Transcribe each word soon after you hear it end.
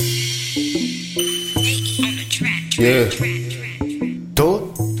Yeah. Do it.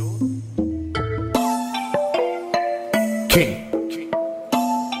 King.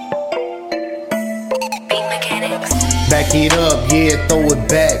 Back it up, yeah, throw it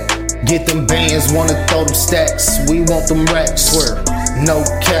back. Get them bands, wanna throw them stacks. We want them racks. Swear. No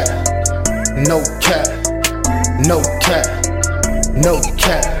cap, no cap, no cap, no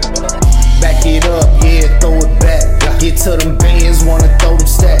cap. Back it up, yeah, throw it back. Get to them bands, wanna throw them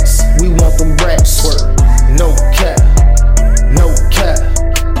stacks. We want them racks. Swear. No cap, no cap,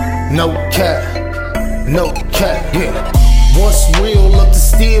 no cap, no cap. Yeah. What's real up to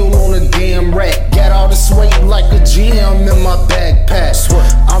steal on a damn rack. Got all this weight like a gym in my backpack. Swear.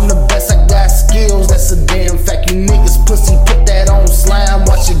 I'm the best, I got skills, that's a damn fact. You niggas pussy, put that on slime,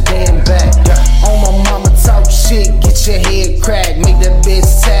 watch your damn back. On my mama talk shit, get your head cracked. Make that bitch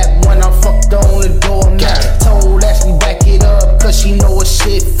tap when I fucked on the door. Told Ashley back it up, cause she know a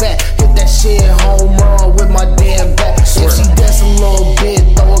shit fat. Hit that shit home run with my damn back. If she dance a little bit,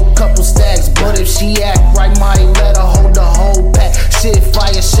 throw a couple stacks. But if she act right, might let her hold the whole pack. Shit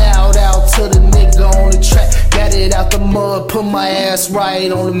fire, shout out to the nigga on the track. Got it out the mud, put my ass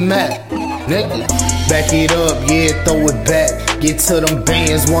right on the map. Nigga, back it up, yeah, throw it back. Get to them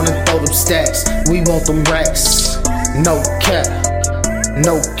bands, wanna throw them stacks. We want them racks. No cap,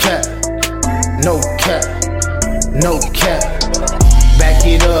 no cap, no cap, no cap. Back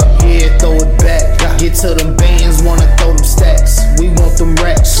it up, yeah, throw it back. Get to them bands, wanna throw them stacks. We want them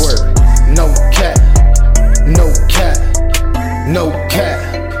racks. Swear. No cap, no cap, no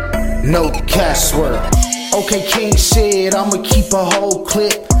cap, no cap. Swear. Okay, king shit, I'ma keep a whole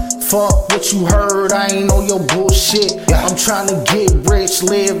clip. Fuck what you heard, I ain't on your bullshit. I'm tryna get rich,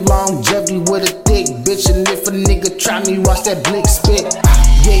 live longevity with a thick bitch. And if a nigga try me, watch that blick spit.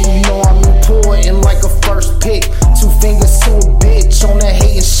 Yeah, you know I'm important like a first pick. 2 fingers to a bitch on that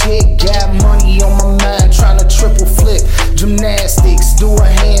hating shit. Got money on my mind, tryna triple flip. Gymnastics, do a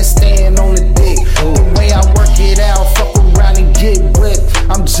handstand on the dick. The way I work it out, fuck around and get ripped.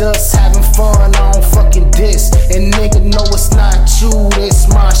 I'm just having fun, I don't fucking diss. And nigga know it's not you, it's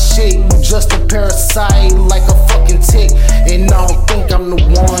my shit. You just a parasite like a fucking tick. And I don't think I'm the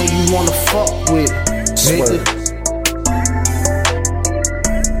one you wanna fuck with, nigga.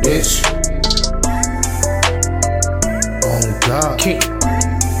 Bitch. Oh God.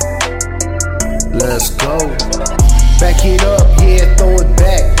 Let's go. Back it up, yeah, throw it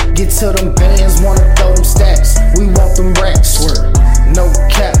back. Get to them bands, wanna throw them stacks. We want them racks. Swear. No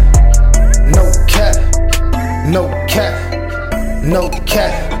cap, no cap, no cap, no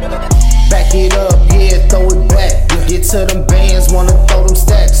cap. Back it up, yeah, throw it back. Get to them bands, wanna throw them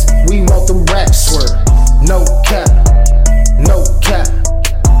stacks. We want them racks. Swear. No cap, no cap,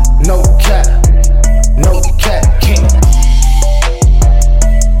 no cap, no cap. King.